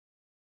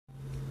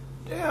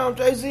Damn,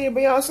 Jay-Z and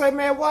Beyonce,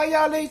 man, why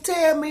y'all ain't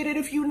tell me that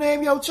if you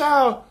name your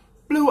child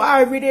Blue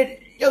Ivy, that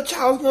your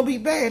child's gonna be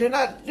bad? And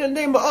I just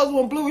name my other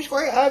one Bluish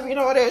Gray Ivy and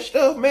all that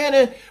stuff, man.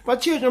 And my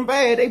children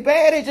bad. They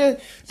bad. They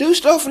just do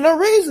stuff for no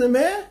reason,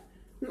 man.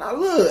 Now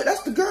look,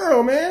 that's the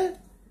girl, man.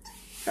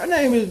 Her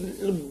name is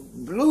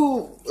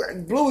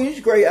Bluish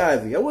Gray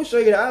Ivy. I wish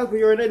I could Ivy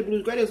her name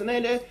Bluish Gray. That's the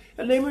name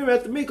that name him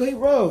after me, cause he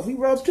rough. He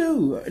rough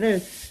too.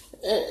 And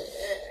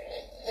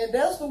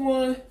that's the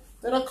one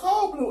that I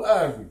call Blue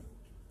Ivy.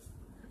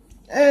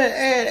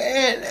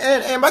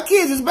 And my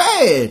kids is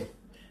bad.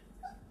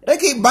 They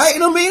keep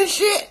biting on me and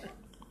shit.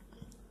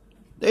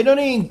 They don't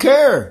even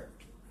care.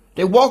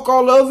 They walk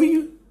all over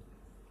you,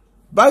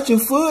 bite your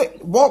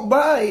foot, walk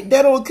by.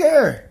 They don't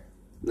care.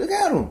 Look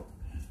at them.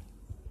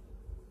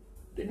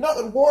 They knock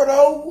the water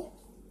over.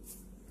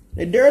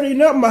 They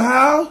dirtying up my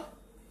house.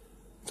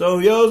 So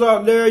yours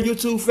out there,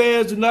 YouTube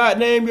fans, do not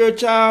name your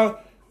child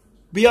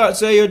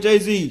Beyonce or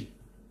Jay-Z.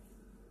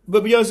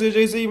 But Beyonce and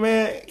Jay-Z,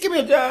 man, give me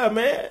a job,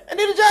 man. I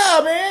need a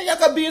job, man. Y'all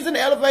got bees in the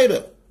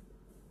elevator.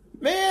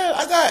 Man,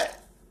 I got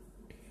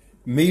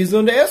me's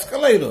on the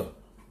escalator.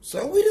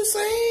 So we the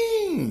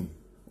same.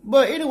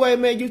 But anyway,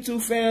 man,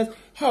 YouTube fans,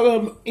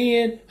 holla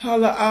in,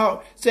 holla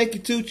out, Seki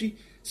Tucci,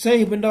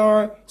 Saint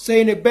Bernard,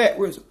 saying it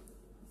backwards,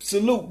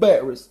 salute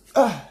backwards.